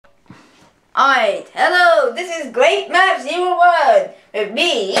Alright, hello, this is Great Map 01 with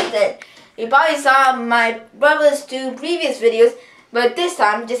me, Ethan. You probably saw my brother's two previous videos, but this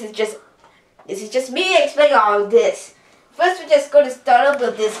time this is just me explaining all of this. First, we're just going to start up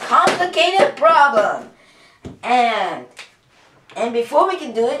with this complicated problem. And before we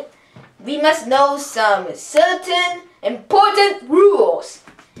can do it, we must know some certain important rules.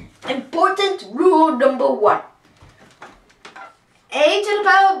 Important rule number 1. A to the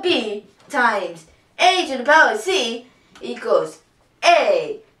power of B times A to the power of C equals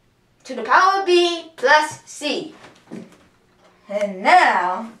A to the power of B plus C. And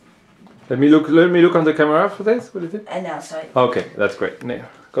now, let me look on the camera for this. What is it? And now, sorry. Okay, that's great. Now,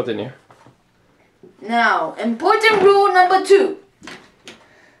 continue. Now, important rule number 2.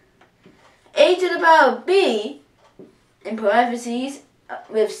 A to the power of B in parentheses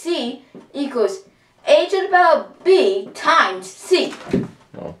with C equals A to the power of B times C.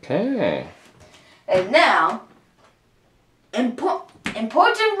 Okay. And now,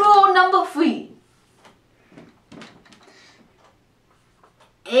 important rule number 3.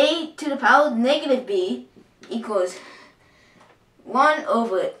 A to the power of negative B equals 1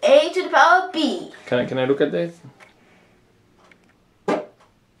 over A to the power of B. Can I look at this?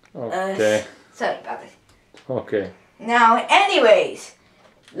 Okay. Sorry about this. Okay. Now, anyways,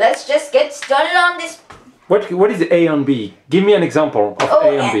 let's just get started on this. What is A on B? Give me an example of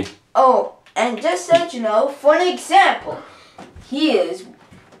A on B. And just so you know, for an example, here's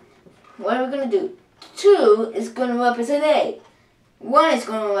what we're going to do. 2 is going to represent A. 1 is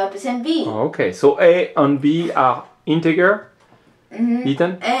going to represent B. Okay, so A and B are integer,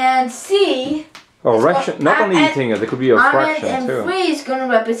 Ethan? And C... Oh, fraction, not only integer, there could be a fraction too. And 3 is going to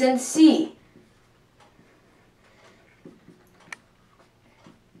represent C.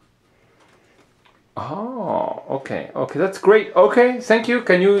 Oh, okay, that's great. Okay, thank you.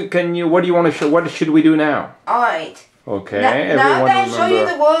 Can you? What do you want to show? What should we do now? All right. Okay. Now that I show you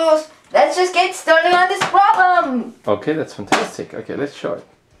the rules, let's just get started on this problem. Okay, that's fantastic. Okay, let's show it.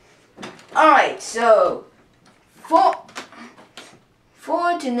 All right. So, 4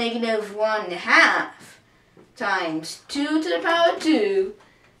 to negative 1/2 times 2 to the power of 2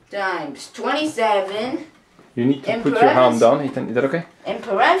 times 27. You need to put your hand down, Ethan. Is that okay? In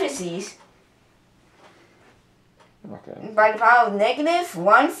parentheses. Okay. By the power of negative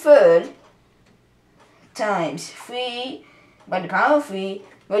 1/3 times 3 by the power of 3.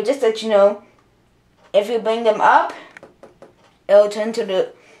 Well, just that you know, if you bring them up, it'll turn to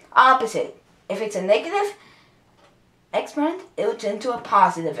the opposite. If it's a negative exponent, it'll turn to a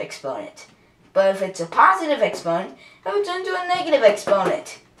positive exponent. But if it's a positive exponent, it'll turn to a negative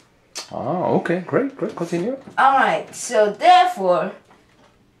exponent. Oh, okay, great, continue. Alright, so therefore,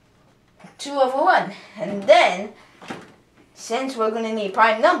 2 over 1. And then, since we're going to need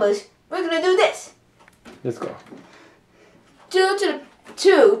prime numbers, we're going to do this. Let's go. 2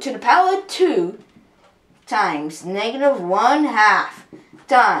 to the power of 2 times negative 1/2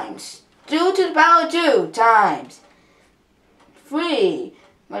 times 2 to the power of 2 times 3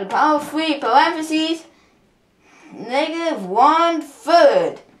 by the power of 3 parentheses negative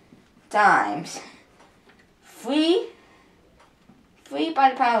 1/3 times 3 by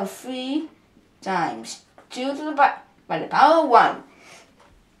the power of 3 times 2 to the by the power of 1.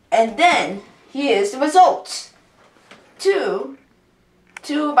 And then here's the results. 2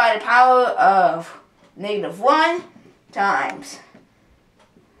 by the power of negative 1 times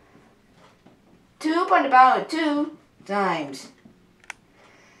 2 by the power of 2 times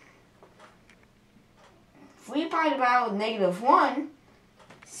 3 by the power of negative 1,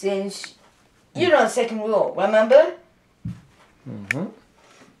 since you know the second rule, remember?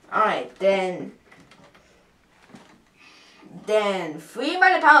 Alright, then 3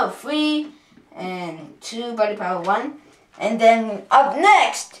 by the power of 3 and 2 by the power of 1. And then up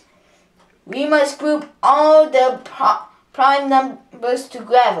next, we must group all the prime numbers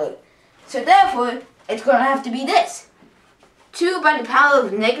together. So therefore, it's going to have to be this. 2 by the power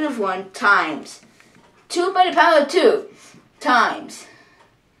of negative 1 times 2 by the power of 2 times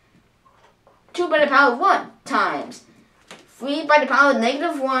 2 by the power of 1 times 3 by the power of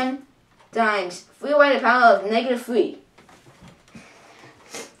negative 1 times 3 by the power of negative 3.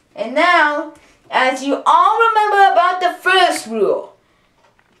 And now, as you all remember about the first rule,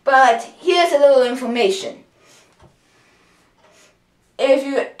 but here's a little information. If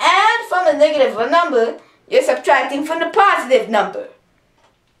you add from a negative number, you're subtracting from the positive number.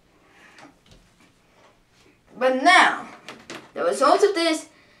 But now, the result of this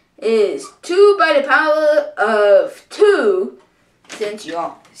is 2 by the power of 2, since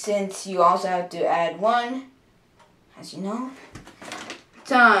you also have to add 1, as you know.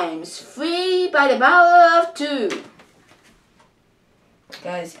 times 3 by the power of 2.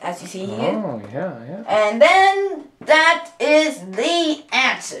 Guys, as you see here. Oh, yeah. And then that is the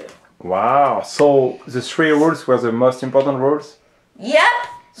answer. Wow. So the 3 rules were the most important rules? Yep.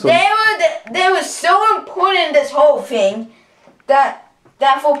 So they were so important, this whole thing, that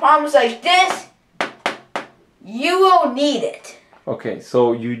for problems like this, you will need it. Okay,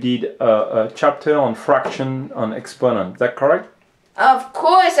 so you did a chapter on fraction on exponent. Is that correct? Of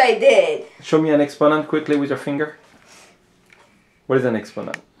course I did. Show me an exponent quickly with your finger. What is an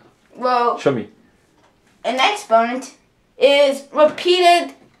exponent? Well, Show me. an exponent is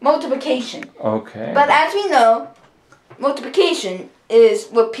repeated multiplication. Okay. But as we know, multiplication is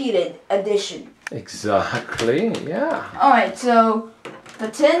repeated addition. Exactly, yeah. Alright, so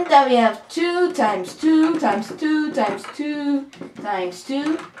pretend that we have 2 times 2 times 2 times 2 times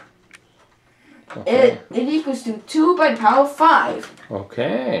 2. Okay. It equals to 2 by the power of 5.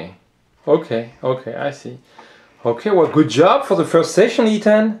 Okay, I see. Okay, well, good job for the first session,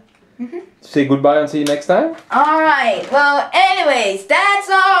 Ethan. Say goodbye and see you next time. Alright, well, anyways, that's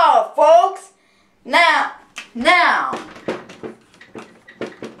all, folks. Now,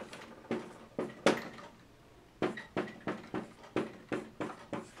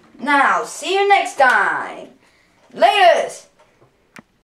 see you next time. Laters.